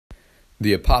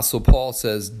The Apostle Paul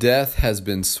says, "Death has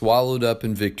been swallowed up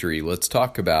in victory." Let's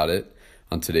talk about it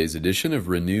on today's edition of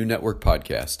Renew Network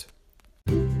Podcast.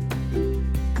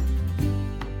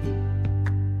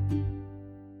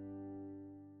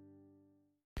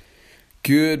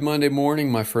 Good Monday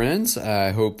morning, my friends.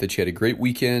 I hope that you had a great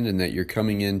weekend and that you're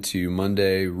coming into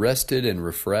Monday rested and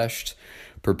refreshed,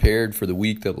 prepared for the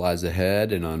week that lies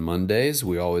ahead. And on Mondays,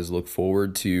 we always look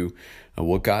forward to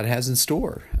what God has in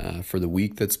store for the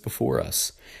week that's before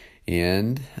us.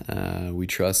 And we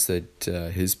trust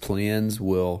that His plans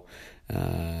will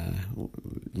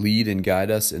lead and guide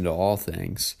us into all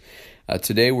things.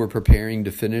 Today we're preparing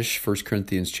to finish 1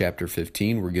 Corinthians chapter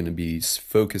 15. We're going to be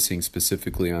focusing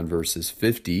specifically on verses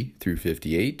 50 through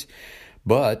 58.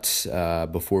 But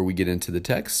before we get into the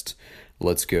text,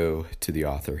 let's go to the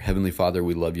author. Heavenly Father,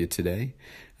 we love you today.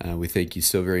 We thank you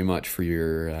so very much for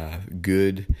your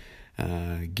good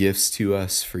gifts to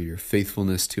us, for your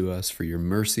faithfulness to us, for your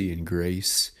mercy and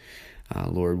grace.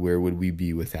 Lord, where would we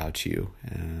be without you?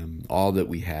 All that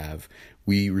we have,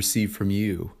 we receive from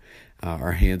you.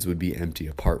 Our hands would be empty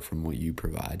apart from what you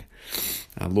provide.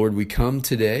 Lord, we come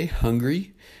today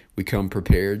hungry. We come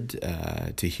prepared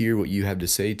to hear what you have to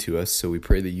say to us. So we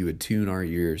pray that you would tune our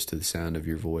ears to the sound of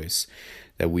your voice,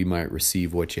 that we might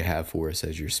receive what you have for us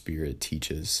as your Spirit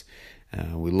teaches.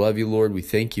 We love you, Lord. We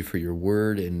thank you for your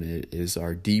word, and it is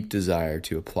our deep desire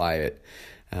to apply it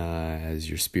as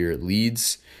your Spirit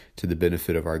leads to the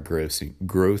benefit of our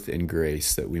growth and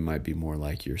grace, that we might be more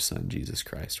like your Son, Jesus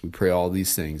Christ. We pray all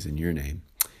these things in your name.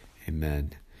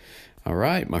 Amen. All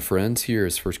right, my friends, here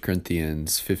is 1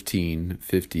 Corinthians 15,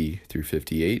 50 through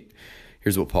 58.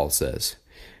 Here's what Paul says.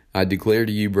 "I declare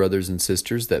to you, brothers and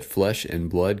sisters, that flesh and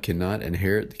blood cannot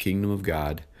inherit the kingdom of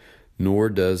God, nor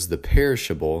does the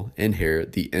perishable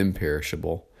inherit the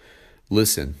imperishable.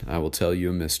 Listen, I will tell you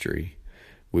a mystery.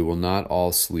 We will not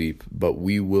all sleep, but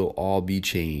we will all be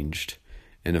changed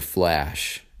in a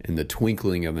flash, in the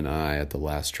twinkling of an eye at the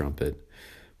last trumpet.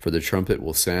 For the trumpet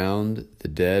will sound, the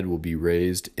dead will be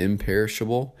raised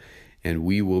imperishable, and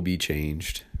we will be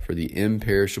changed. For the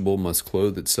perishable must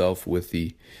clothe itself with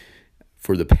the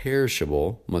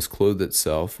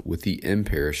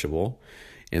imperishable,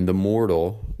 and the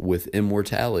mortal with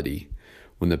immortality.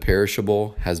 When the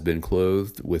perishable has been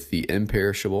clothed with the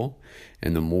imperishable,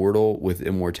 and the mortal with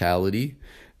immortality,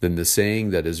 then the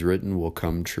saying that is written will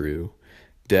come true.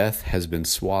 Death has been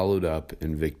swallowed up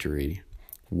in victory.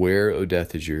 Where, O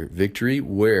death, is your victory?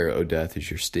 Where, O death, is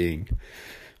your sting?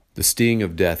 The sting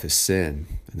of death is sin,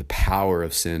 and the power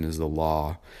of sin is the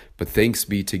law. But thanks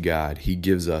be to God, He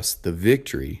gives us the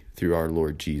victory through our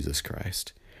Lord Jesus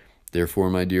Christ. Therefore,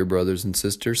 my dear brothers and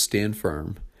sisters, stand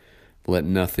firm. Let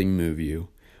nothing move you.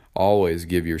 Always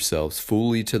give yourselves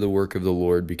fully to the work of the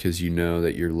Lord, because you know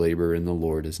that your labor in the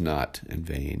Lord is not in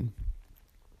vain."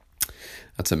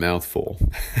 That's a mouthful.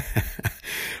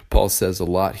 Paul says a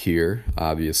lot here,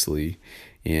 obviously.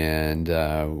 And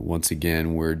once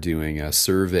again, we're doing a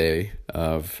survey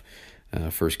of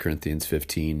 1 Corinthians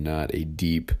 15, not a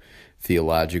deep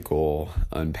theological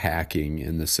unpacking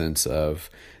in the sense of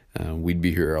we'd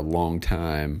be here a long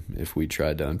time if we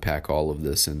tried to unpack all of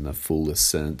this in the fullest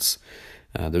sense.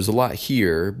 There's a lot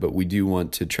here, but we do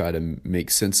want to try to make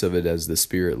sense of it as the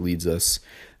Spirit leads us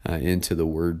into the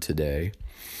Word today.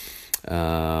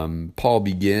 Paul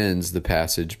begins the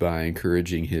passage by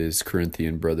encouraging his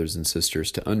Corinthian brothers and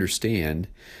sisters to understand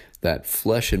that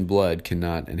flesh and blood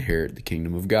cannot inherit the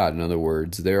kingdom of God. In other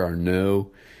words, there are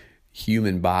no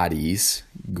human bodies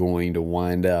going to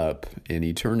wind up in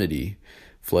eternity.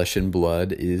 Flesh and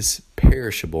blood is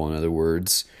perishable. In other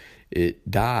words,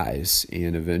 it dies,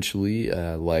 and eventually,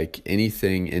 like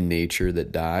anything in nature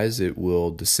that dies, it will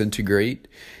disintegrate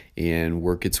and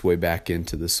work its way back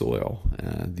into the soil.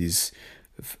 These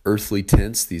earthly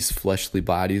tents, these fleshly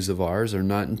bodies of ours, are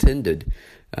not intended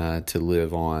to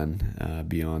live on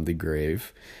beyond the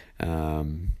grave,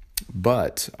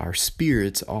 but our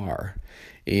spirits are.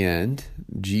 And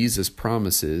Jesus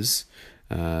promises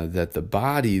that the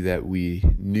body that we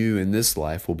knew in this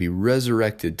life will be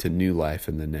resurrected to new life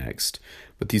in the next.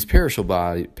 But these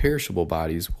perishable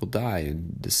bodies will die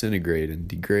and disintegrate and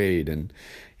degrade and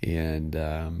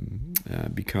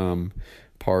become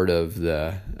part of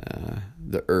the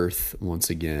earth once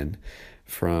again.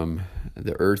 From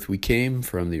the earth we came,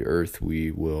 from the earth we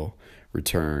will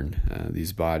return.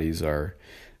 These bodies are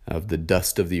of the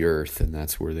dust of the earth, and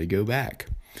that's where they go back.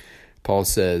 Paul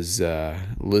says,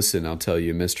 listen, I'll tell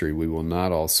you a mystery. We will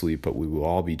not all sleep, but we will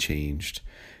all be changed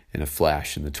in a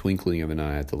flash, in the twinkling of an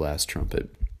eye at the last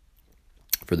trumpet.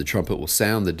 For the trumpet will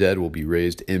sound, the dead will be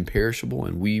raised imperishable,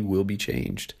 and we will be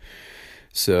changed.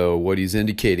 So what he's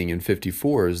indicating in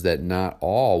 54 is that not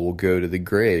all will go to the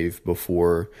grave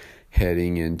before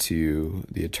heading into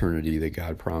the eternity that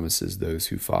God promises those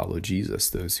who follow Jesus,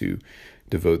 those who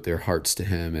devote their hearts to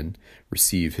him and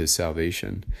receive his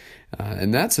salvation.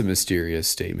 And that's a mysterious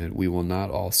statement. We will not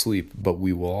all sleep, but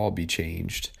we will all be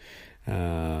changed.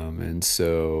 And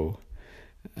so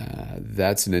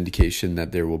that's an indication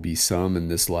that there will be some in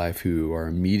this life who are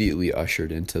immediately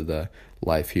ushered into the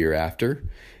life hereafter.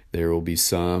 There will be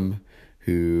some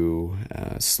who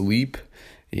sleep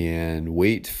and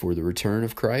wait for the return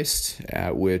of Christ,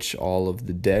 at which all of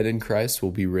the dead in Christ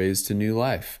will be raised to new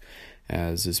life,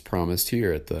 as is promised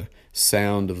here at the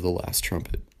sound of the last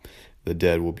trumpet. The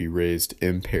dead will be raised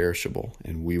imperishable,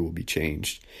 and we will be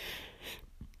changed.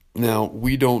 Now,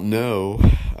 we don't know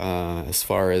as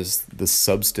far as the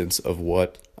substance of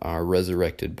what our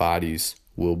resurrected bodies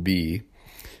will be,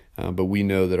 but we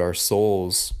know that our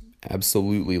souls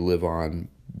absolutely live on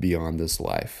beyond this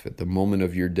life. At the moment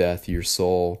of your death, your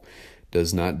soul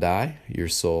does not die. Your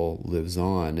soul lives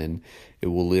on, and it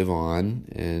will live on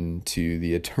into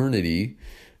the eternity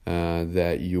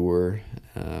that your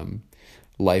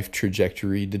life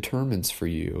trajectory determines for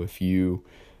you. If you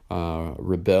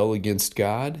rebel against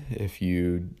God, if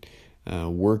you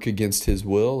work against his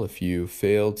will, if you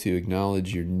fail to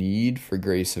acknowledge your need for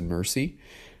grace and mercy,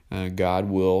 God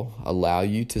will allow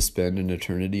you to spend an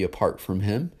eternity apart from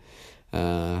him,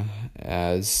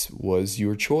 as was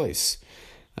your choice.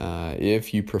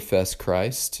 If you profess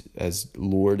Christ as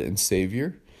Lord and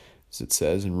Savior, as it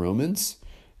says in Romans,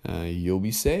 you'll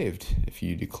be saved. If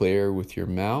you declare with your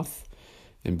mouth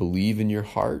and believe in your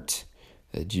heart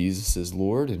that Jesus is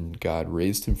Lord and God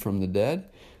raised him from the dead,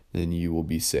 then you will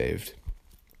be saved.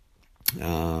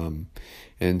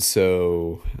 And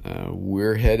so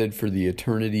we're headed for the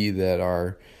eternity that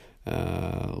our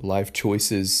life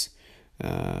choices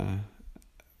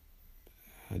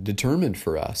determined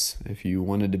for us. If you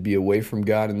wanted to be away from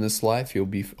God in this life, you'll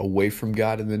be away from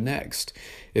God in the next.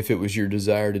 If it was your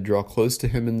desire to draw close to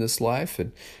him in this life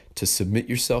and to submit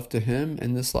yourself to him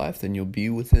in this life, then you'll be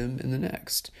with him in the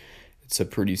next. It's a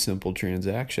pretty simple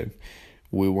transaction.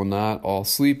 We will not all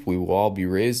sleep. We will all be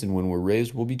raised, and when we're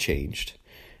raised, we'll be changed.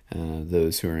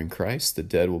 Those who are in Christ, the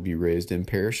dead will be raised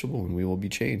imperishable, and we will be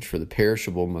changed. For the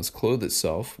perishable must clothe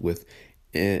itself with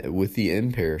the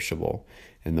imperishable,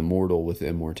 and the mortal with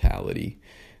immortality.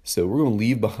 So we're going to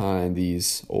leave behind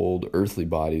these old earthly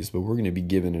bodies, but we're going to be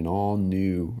given an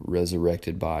all-new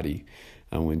resurrected body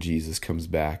when Jesus comes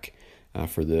back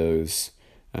for those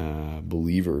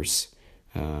believers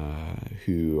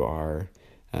who are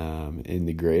in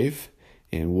the grave,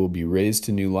 and will be raised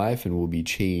to new life and will be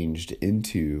changed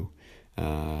into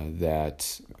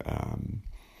that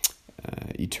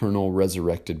eternal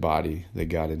resurrected body that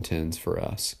God intends for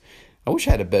us. I wish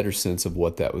I had a better sense of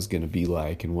what that was going to be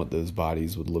like and what those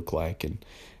bodies would look like and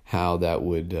how that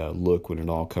would look when it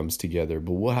all comes together.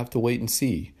 But we'll have to wait and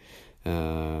see.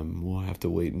 We'll have to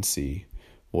wait and see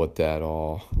what that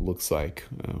all looks like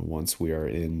once we are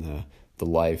in the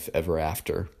life ever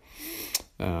after.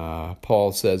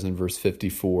 Paul says in verse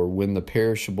 54, when the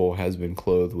perishable has been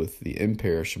clothed with the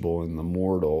imperishable and the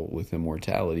mortal with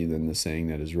immortality, then the saying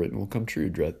that is written will come true.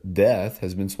 Death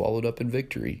has been swallowed up in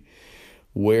victory.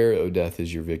 Where, O death,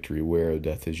 is your victory? Where, O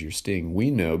death, is your sting? We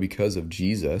know because of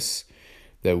Jesus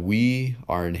that we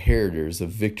are inheritors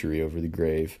of victory over the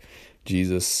grave.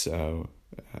 Jesus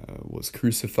was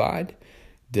crucified,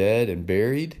 dead, and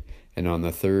buried, and on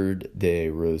the third day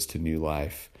rose to new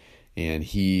life. And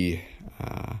he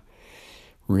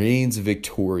reigns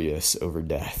victorious over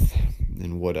death.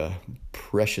 And what a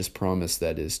precious promise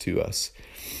that is to us.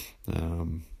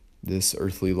 This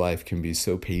earthly life can be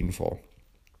so painful.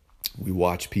 We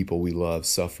watch people we love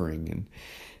suffering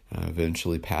and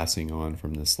eventually passing on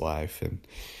from this life. And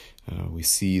we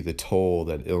see the toll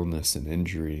that illness and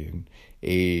injury and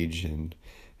age and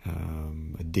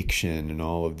addiction and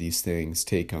all of these things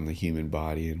take on the human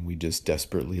body. And we just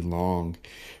desperately long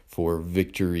for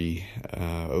victory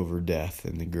over death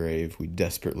and the grave. We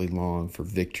desperately long for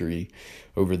victory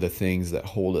over the things that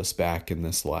hold us back in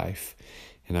this life.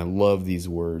 And I love these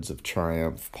words of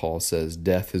triumph. Paul says,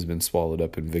 death has been swallowed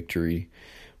up in victory.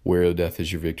 Where, O death,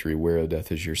 is your victory? Where, O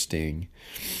death, is your sting?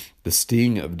 The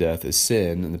sting of death is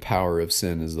sin, and the power of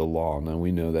sin is the law. Now,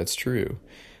 we know that's true.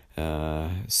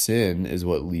 Sin is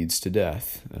what leads to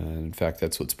death. In fact,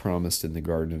 that's what's promised in the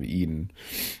Garden of Eden,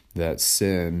 that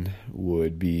sin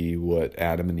would be what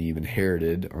Adam and Eve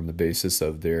inherited on the basis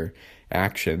of their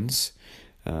actions,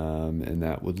 and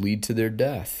that would lead to their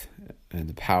death. And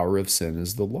the power of sin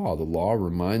is the law. The law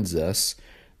reminds us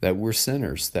that we're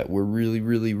sinners, that we're really,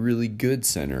 really, really good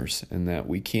sinners, and that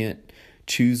we can't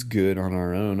choose good on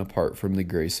our own apart from the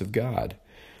grace of God.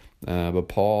 But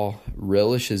Paul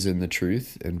relishes in the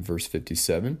truth in verse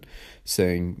 57,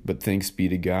 saying, "But thanks be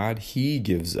to God, He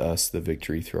gives us the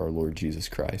victory through our Lord Jesus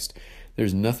Christ."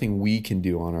 There's nothing we can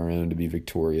do on our own to be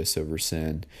victorious over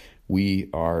sin. We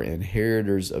are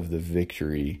inheritors of the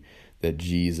victory that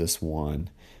Jesus won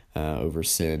over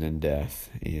sin and death,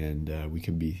 and we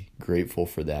can be grateful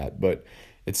for that. But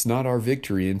it's not our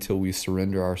victory until we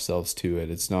surrender ourselves to it.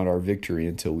 It's not our victory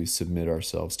until we submit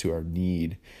ourselves to our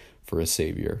need for a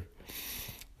Savior.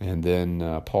 And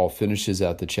then Paul finishes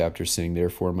out the chapter saying,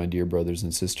 "Therefore, my dear brothers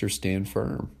and sisters, stand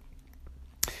firm."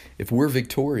 If we're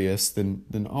victorious,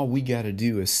 then all we got to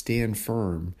do is stand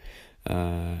firm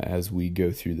as we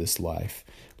go through this life.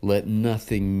 Let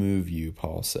nothing move you,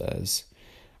 Paul says.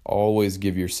 Always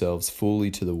give yourselves fully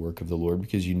to the work of the Lord,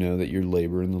 because you know that your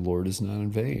labor in the Lord is not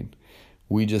in vain.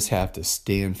 We just have to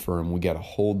stand firm. We got to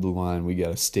hold the line. We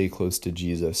got to stay close to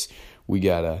Jesus. We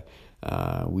got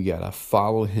to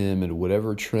follow Him in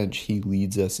whatever trench He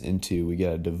leads us into. We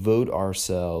got to devote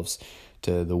ourselves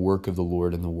to the work of the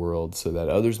Lord in the world so that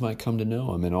others might come to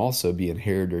know Him and also be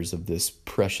inheritors of this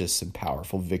precious and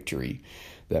powerful victory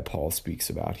that Paul speaks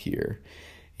about here.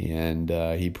 And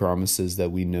he promises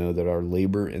that we know that our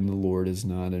labor in the Lord is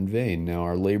not in vain. Now,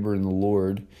 our labor in the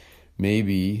Lord may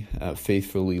be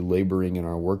faithfully laboring in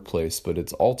our workplace, but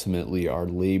it's ultimately our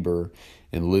labor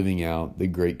in living out the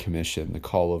Great Commission, the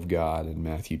call of God in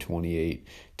Matthew 28,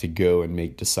 to go and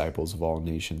make disciples of all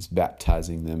nations,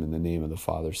 baptizing them in the name of the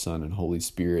Father, Son, and Holy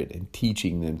Spirit, and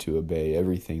teaching them to obey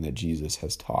everything that Jesus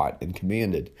has taught and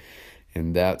commanded.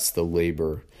 And that's the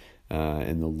labor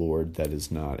in the Lord that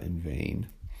is not in vain.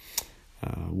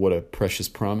 What a precious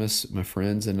promise, my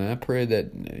friends. And I pray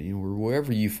that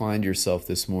wherever you find yourself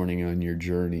this morning on your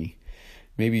journey,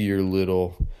 maybe you're a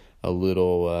little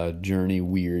journey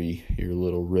weary, you're a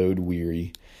little road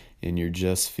weary, and you're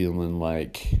just feeling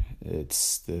like it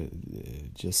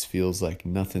just feels like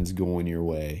nothing's going your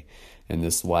way, and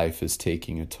this life is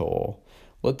taking a toll.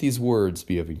 Let these words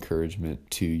be of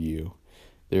encouragement to you.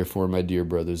 Therefore, my dear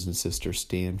brothers and sisters,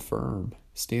 stand firm.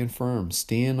 Stand firm.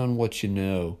 Stand on what you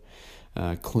know.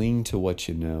 Cling to what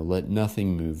you know. Let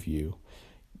nothing move you.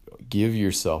 Give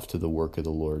yourself to the work of the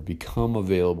Lord. Become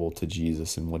available to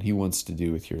Jesus and what He wants to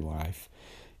do with your life.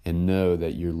 And know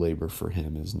that your labor for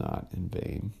Him is not in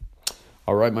vain.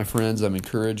 All right, my friends, I'm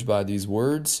encouraged by these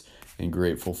words and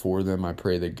grateful for them. I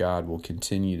pray that God will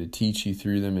continue to teach you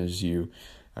through them as you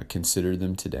consider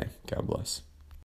them today. God bless.